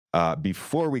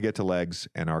Before we get to legs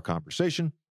and our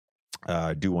conversation,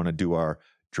 I do want to do our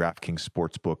DraftKings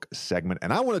Sportsbook segment.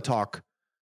 And I want to talk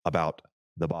about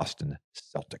the Boston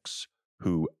Celtics,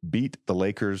 who beat the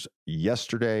Lakers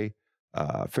yesterday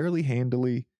fairly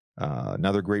handily.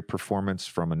 Another great performance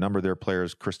from a number of their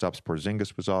players. Kristaps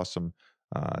Porzingis was awesome.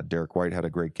 Derrick White had a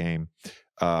great game.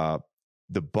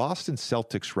 The Boston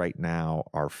Celtics right now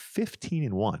are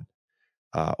 15-1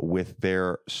 with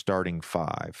their starting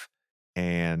five.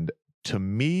 And to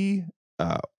me,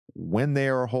 when they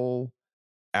are whole,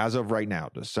 as of right now,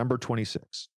 December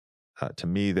 26th, to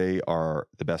me, they are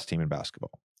the best team in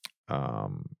basketball.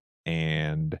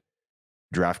 And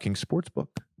DraftKings Sportsbook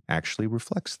actually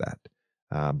reflects that.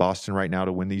 Boston right now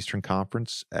to win the Eastern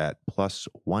Conference at plus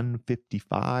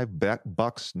 155.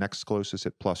 Bucks next closest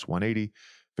at plus 180.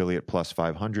 Philly at plus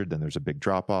 500. Then there's a big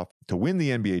drop off. To win the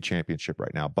NBA championship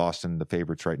right now, Boston, the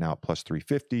favorites right now at plus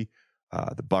 350.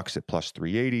 The Bucks at plus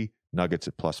 380. Nuggets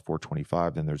at plus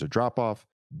 425. Then there's a drop off.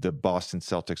 The Boston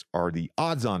Celtics are the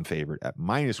odds-on favorite at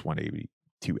minus 180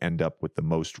 to end up with the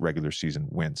most regular season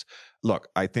wins. Look,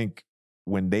 I think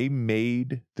when they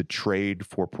made the trade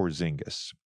for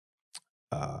Porzingis,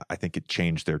 I think it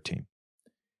changed their team.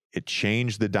 It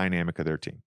changed the dynamic of their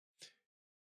team.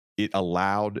 It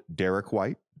allowed Derrick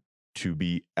White to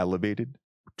be elevated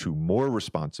to more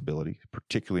responsibility,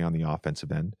 particularly on the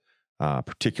offensive end,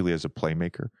 particularly as a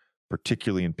playmaker,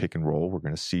 particularly in pick and roll. We're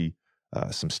going to see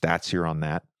some stats here on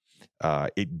that.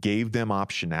 It gave them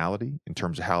optionality in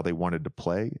terms of how they wanted to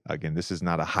play. Again, this is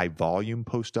not a high volume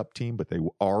post-up team, but they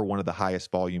are one of the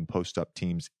highest volume post-up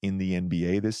teams in the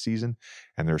NBA this season.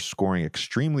 And they're scoring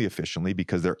extremely efficiently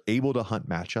because they're able to hunt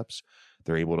matchups.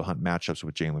 They're able to hunt matchups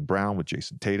with Jaylen Brown, with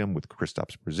Jason Tatum, with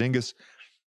Kristaps Porzingis.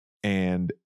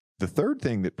 And the third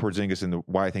thing that Porzingis and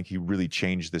why I think he really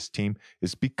changed this team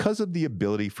is because of the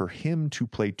ability for him to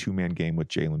play two-man game with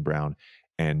Jaylen Brown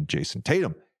and Jason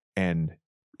Tatum. And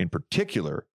in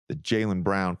particular, the Jaylen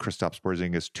Brown, Kristaps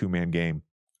Porzingis two-man game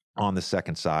on the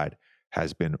second side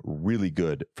has been really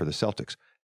good for the Celtics.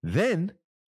 Then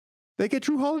they get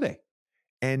Jrue Holiday.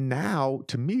 And now,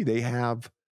 to me, they have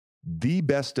the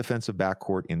best defensive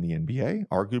backcourt in the NBA,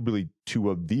 arguably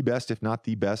two of the best, if not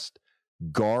the best,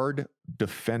 guard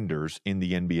defenders in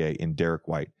the NBA in Derrick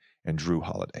White and Jrue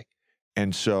Holiday.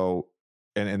 And so,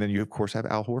 and then you, of course, have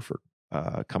Al Horford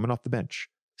coming off the bench,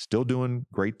 still doing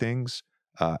great things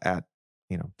at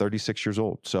 36 years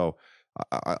old. So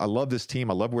I love this team.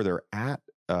 I love where they're at.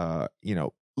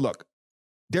 Look,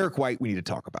 Derrick White, we need to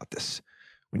talk about this.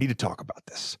 We need to talk about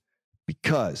this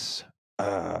because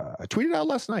I tweeted out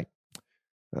last night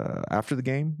after the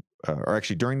game, or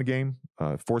actually during the game,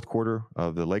 fourth quarter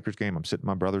of the Lakers game. I'm sitting at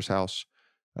my brother's house.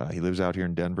 He lives out here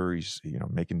in Denver. He's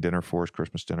making dinner for us,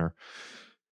 Christmas dinner.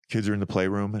 Kids are in the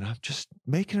playroom, and I'm just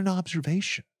making an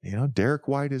observation. Derrick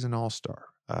White is an all-star,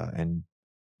 and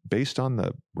based on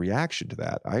the reaction to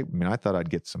that, I thought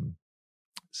I'd get some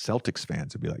Celtics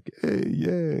fans to be like, "Hey,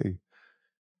 yay,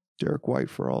 Derrick White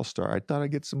for all-star." I thought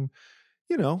I'd get some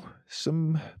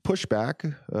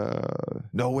pushback.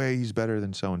 No way he's better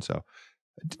than so-and-so.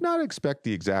 I did not expect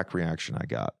the exact reaction I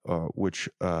got, which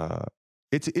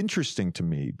it's interesting to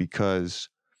me because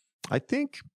I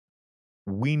think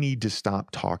we need to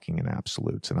stop talking in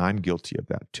absolutes, and I'm guilty of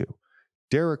that too.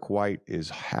 Derrick White is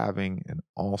having an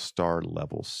all-star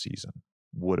level season.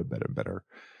 Would have been a better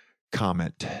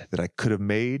comment that I could have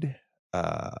made.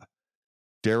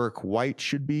 Derrick White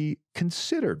should be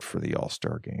considered for the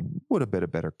All-Star game. Would have been a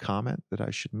better comment that I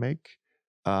should make.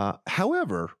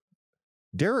 However,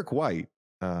 Derrick White,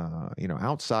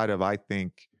 outside of, I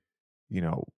think,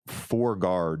 four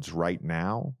guards right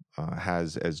now,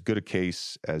 has as good a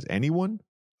case as anyone.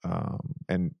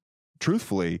 And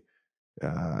truthfully,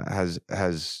 has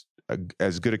as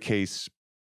good a case,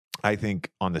 I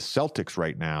think, on the Celtics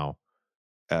right now,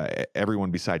 everyone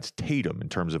besides Tatum in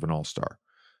terms of an all-star.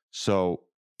 So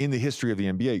in the history of the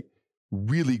NBA,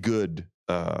 really good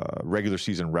regular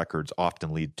season records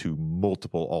often lead to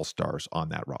multiple all-stars on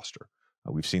that roster.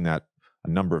 We've seen that a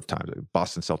number of times.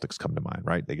 Boston Celtics come to mind,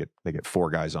 right? They get four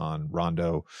guys on: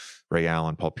 Rondo, Ray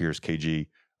Allen, Paul Pierce, KG.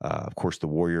 Of course, the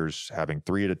Warriors having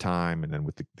three at a time, and then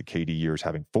with the KD years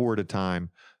having four at a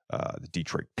time. The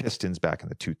Detroit Pistons back in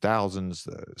the 2000s,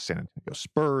 the San Antonio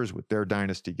Spurs with their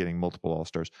dynasty getting multiple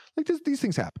all-stars. Like these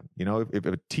things happen. If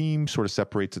a team sort of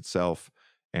separates itself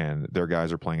and their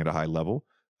guys are playing at a high level,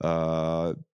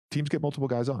 teams get multiple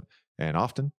guys on. And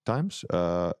oftentimes,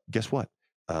 guess what?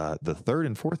 The third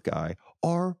and fourth guy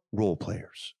are role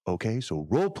players. Okay, so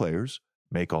role players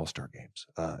make all-star games.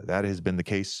 That has been the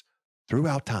case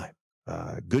throughout time.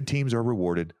 Good teams are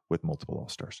rewarded with multiple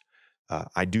all-stars.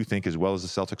 I do think, as well as the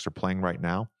Celtics are playing right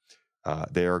now,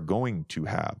 they are going to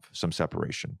have some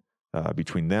separation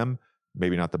between them.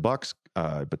 Maybe not the Bucks,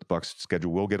 but the Bucks'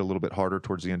 schedule will get a little bit harder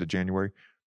towards the end of January.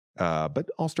 But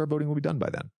All-Star voting will be done by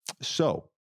then. So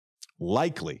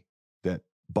likely that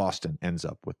Boston ends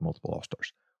up with multiple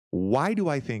All-Stars. Why do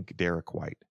I think Derrick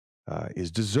White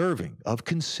is deserving of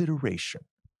consideration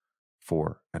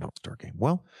for an All-Star game?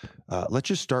 Well, let's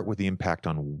just start with the impact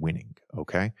on winning,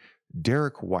 okay?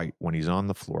 Derrick White, when he's on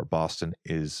the floor, Boston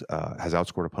has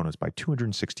outscored opponents by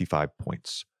 265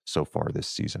 points so far this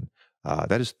season.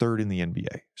 That is third in the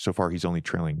NBA. So far, he's only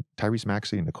trailing Tyrese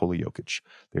Maxey and Nikola Jokic.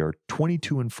 They are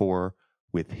 22-4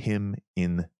 with him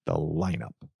in the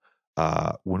lineup.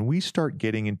 When we start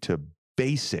getting into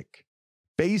basic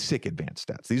advanced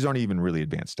stats, these aren't even really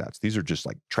advanced stats. These are just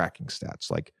like tracking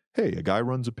stats. Like, hey, a guy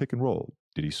runs a pick and roll.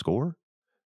 Did he score?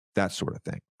 That sort of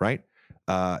thing, right?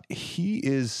 He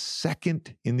is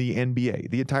second in the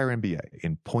NBA, the entire NBA,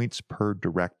 in points per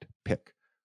direct pick.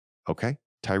 Okay?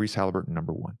 Tyrese Halliburton,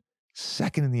 number 1.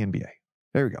 Second in the NBA.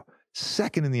 There we go.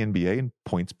 Second in the NBA in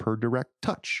points per direct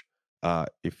touch.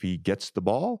 If he gets the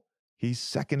ball, he's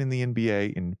second in the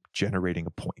NBA in generating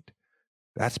a point.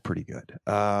 That's pretty good.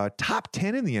 Top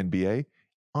 10 in the NBA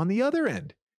on the other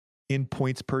end in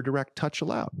points per direct touch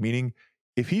allowed, meaning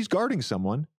if he's guarding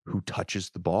someone who touches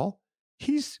the ball,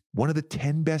 he's one of the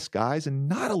 10 best guys and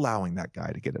not allowing that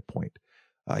guy to get a point.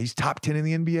 He's top 10 in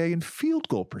the NBA in field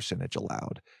goal percentage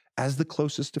allowed as the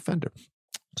closest defender.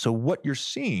 So what you're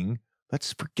seeing,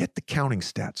 let's forget the counting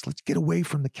stats. Let's get away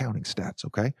from the counting stats,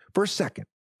 okay? For a second,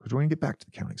 because we're going to get back to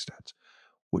the counting stats.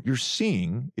 What you're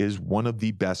seeing is one of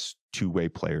the best two-way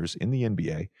players in the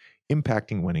NBA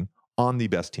impacting winning on the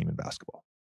best team in basketball.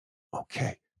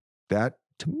 Okay, that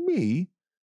to me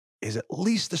is at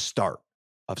least the start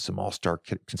of some all-star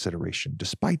consideration,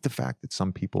 despite the fact that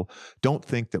some people don't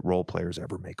think that role players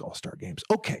ever make all-star games.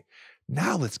 Okay,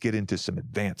 now let's get into some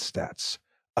advanced stats.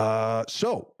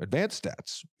 So advanced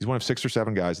stats. He's one of 6 or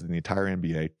 7 guys in the entire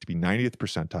NBA to be 90th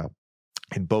percentile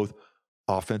in both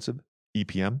offensive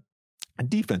EPM and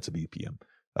defensive EPM.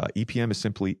 EPM is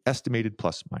simply estimated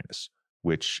plus minus,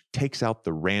 which takes out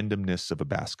the randomness of a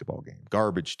basketball game,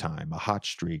 garbage time, a hot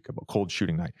streak, a cold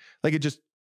shooting night. Like it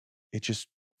just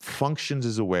functions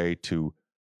as a way to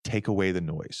take away the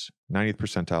noise. 90th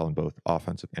percentile in both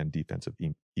offensive and defensive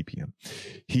EPM.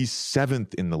 He's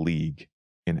 7th in the league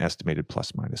in estimated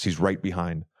plus minus. He's right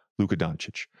behind Luka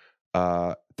Doncic.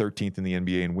 13th in the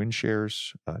NBA in win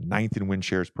shares, 9th in win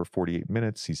shares per 48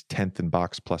 minutes. He's 10th in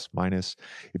box plus minus.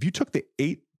 If you took the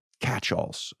 8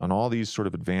 catch-alls on all these sort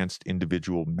of advanced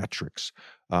individual metrics,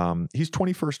 he's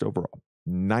 21st overall,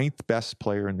 9th best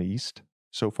player in the East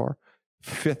so far,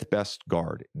 5th best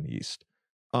guard in the East.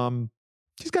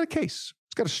 He's got a case.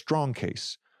 He's got a strong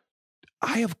case.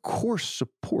 I, of course,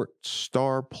 support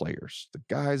star players, the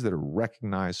guys that are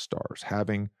recognized stars,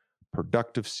 having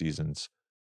productive seasons.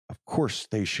 Of course,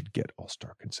 they should get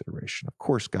all-star consideration. Of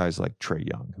course, guys like Trae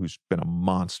Young, who's been a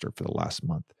monster for the last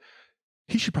month,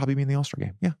 he should probably be in the all-star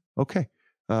game. Yeah, okay.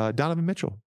 Donovan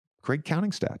Mitchell, great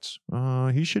counting stats.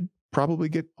 He should probably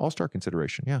get all-star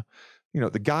consideration. Yeah. You know,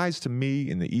 the guys to me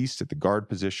in the East at the guard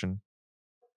position,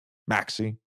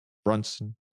 Maxey,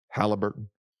 Brunson, Halliburton,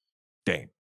 Dame.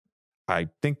 I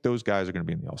think those guys are going to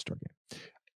be in the all-star game.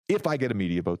 If I get a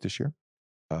media vote this year,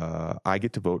 I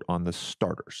get to vote on the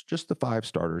starters, just the 5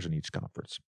 starters in each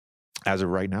conference. As of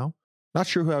right now, not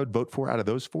sure who I would vote for out of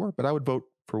those 4, but I would vote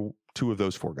for 2 of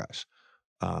those 4 guys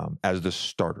as the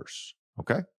starters,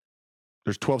 okay?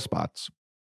 There's 12 spots.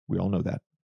 We all know that.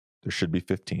 There should be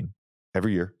 15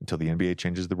 every year until the NBA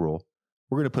changes the rule.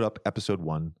 We're going to put up episode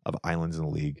 1 of Islands in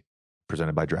the League,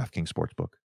 presented by DraftKings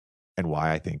Sportsbook, and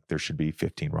why I think there should be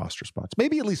 15 roster spots,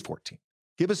 maybe at least 14.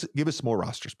 Give us more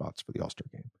roster spots for the All-Star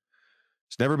game.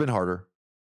 It's never been harder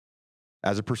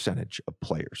as a percentage of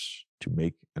players to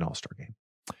make an All-Star game.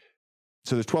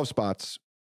 So there's 12 spots,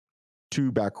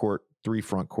 2 backcourt, 3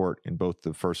 front court in both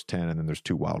the first 10, and then there's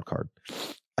 2 wild card.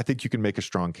 I think you can make a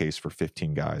strong case for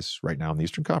 15 guys right now in the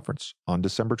Eastern Conference on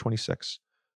December 26th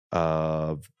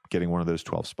of getting one of those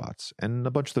 12 spots. And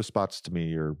a bunch of those spots to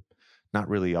me are not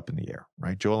really up in the air,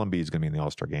 right? Joel Embiid is going to be in the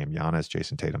All-Star game. Giannis,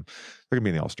 Jason Tatum, they're going to be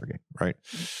in the All-Star game, right?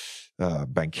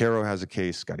 Banchero has a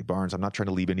case. Scotty Barnes. I'm not trying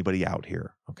to leave anybody out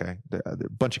here, okay? There are a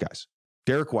bunch of guys.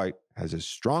 Derrick White has as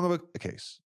strong of a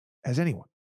case as anyone,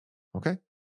 okay?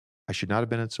 I should not have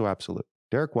been so absolute.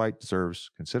 Derrick White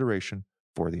deserves consideration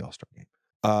for the All-Star game.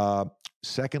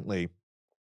 Secondly,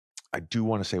 I do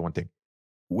want to say one thing.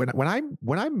 When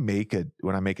I make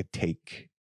a take,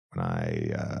 when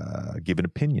I give an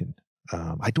opinion,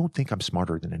 I don't think I'm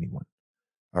smarter than anyone.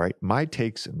 All right. My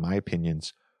takes and my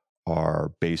opinions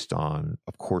are based on,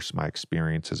 of course, my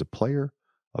experience as a player,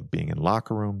 of being in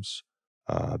locker rooms,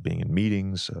 being in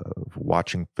meetings, of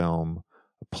watching film,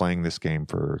 playing this game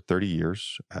for 30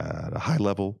 years at a high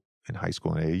level in high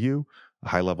school and AAU, a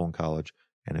high level in college,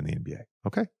 and in the NBA.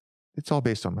 Okay? It's all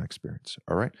based on my experience.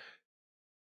 All right?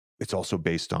 It's also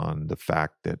based on the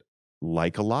fact that,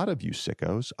 like a lot of you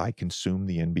sickos, I consume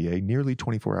the NBA nearly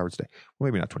 24 hours a day. Well,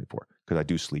 maybe not 24, because I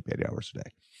do sleep 8 hours a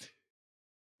day.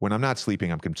 When I'm not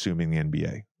sleeping, I'm consuming the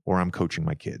NBA, or I'm coaching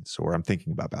my kids, or I'm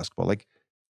thinking about basketball. Like,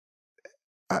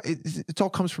 it all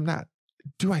comes from that.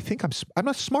 Do I think I'm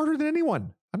not smarter than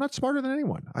anyone? I'm not smarter than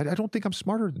anyone. I don't think I'm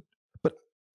smarter than, but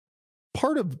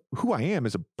part of who I am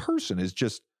as a person is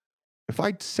just, if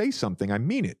I say something, I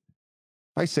mean it.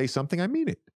 If I say something, I mean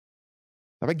it.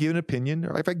 If I give an opinion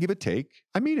or if I give a take,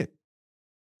 I mean it.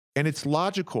 And it's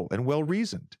logical and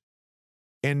well-reasoned.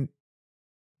 And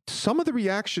some of the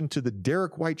reaction to the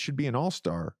Derrick White should be an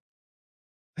all-star,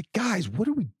 like, guys, what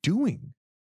are we doing?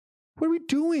 What are we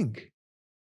doing?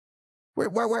 Why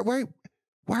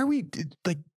are we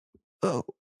like, oh,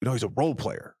 he's a role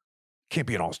player. Can't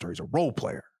be an all-star. He's a role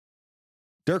player.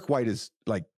 Derrick White is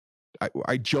like,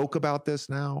 I joke about this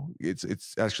now.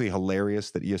 It's actually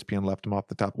hilarious that ESPN left him off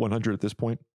the top 100 at this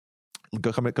point,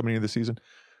 coming into the season.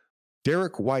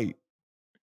 Derrick White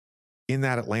in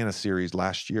that Atlanta series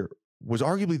last year was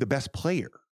arguably the best player,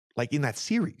 like in that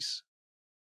series.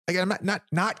 Again, I'm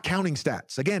not counting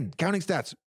stats. Again, counting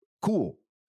stats, cool.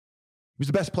 He was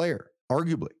the best player,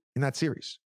 arguably, in that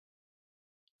series.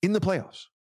 In the playoffs.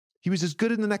 He was as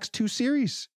good in the next two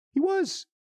series. He was.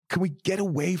 Can we get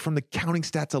away from the counting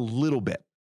stats a little bit?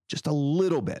 Just a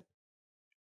little bit.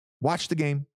 Watch the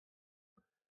game.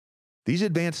 These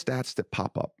advanced stats that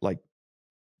pop up, like,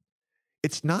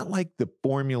 it's not like the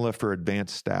formula for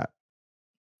advanced stat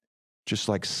just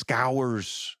like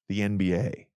scours the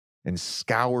NBA and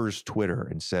scours Twitter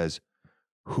and says,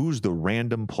 who's the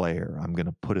random player I'm going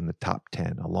to put in the top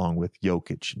 10 along with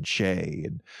Jokic and Shea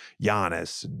and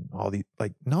Giannis and all these?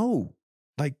 Like, no,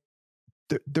 like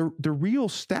the real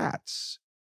stats.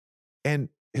 And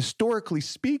historically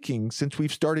speaking, since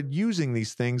we've started using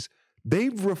these things,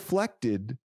 they've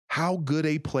reflected how good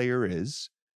a player is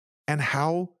and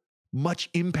how much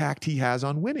impact he has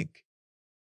on winning.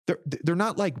 They're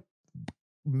not like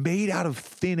made out of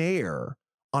thin air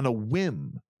on a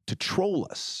whim to troll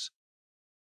us.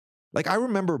 Like, I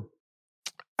remember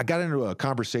I got into a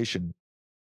conversation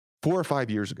 4 or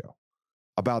 5 years ago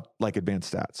about like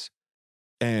advanced stats.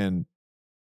 And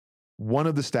one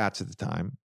of the stats at the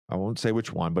time, I won't say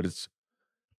which one, but it's,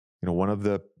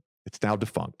 it's now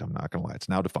defunct. I'm not going to lie. It's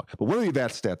now defunct. But one of the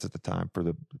advanced stats at the time for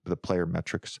the player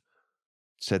metrics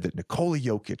said that Nikola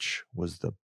Jokic was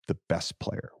the best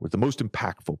player, was the most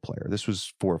impactful player. This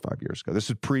was 4 or 5 years ago. This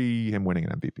is pre him winning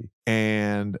an MVP.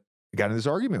 And I got in this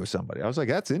argument with somebody. I was like,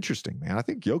 that's interesting, man. I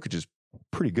think Jokic is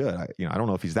pretty good. I don't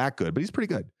know if he's that good, but he's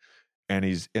pretty good. And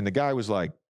the guy was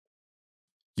like,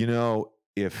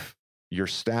 if your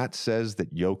stat says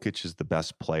that Jokic is the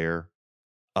best player,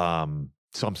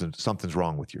 something's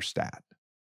wrong with your stat.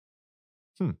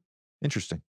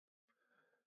 Interesting.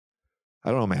 I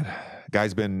don't know, man.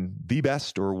 Guy's been the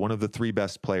best or one of the 3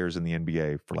 best players in the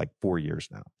NBA for like 4 years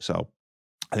now. So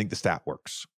I think the stat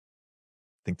works.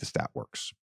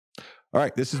 All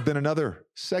right. This has been another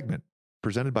segment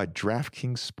presented by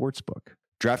DraftKings Sportsbook.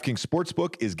 DraftKings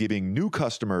Sportsbook is giving new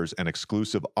customers an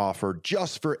exclusive offer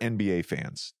just for NBA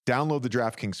fans. Download the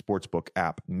DraftKings Sportsbook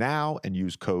app now and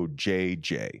use code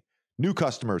JJ. New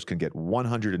customers can get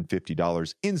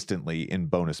 $150 instantly in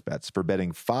bonus bets for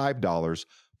betting $5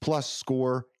 plus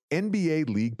score NBA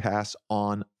League Pass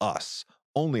on us.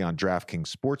 Only on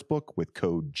DraftKings Sportsbook with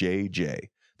code JJ.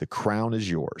 The crown is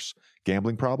yours.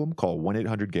 Gambling problem? Call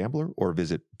 1-800-GAMBLER or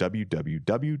visit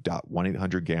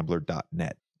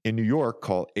www.1800gambler.net. In New York,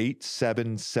 call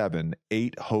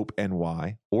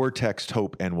 877-8-HOPE-NY or text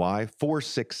HOPE-NY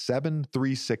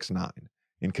 467-369.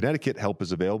 In Connecticut, help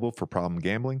is available for problem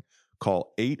gambling.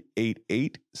 Call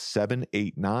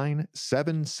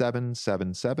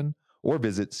 888-789-7777 or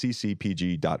visit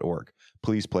ccpg.org.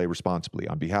 Please play responsibly.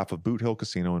 On behalf of Boot Hill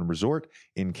Casino and Resort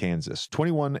in Kansas.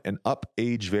 21 and up.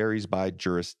 Age varies by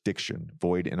jurisdiction.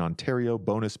 Void in Ontario.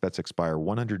 Bonus bets expire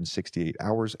 168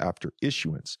 hours after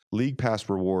issuance. League Pass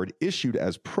reward issued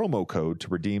as promo code to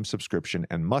redeem subscription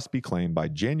and must be claimed by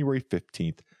January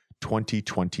 15th,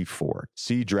 2024.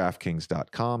 See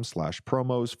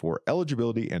DraftKings.com/promos for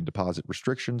eligibility and deposit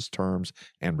restrictions, terms,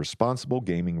 and responsible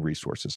gaming resources.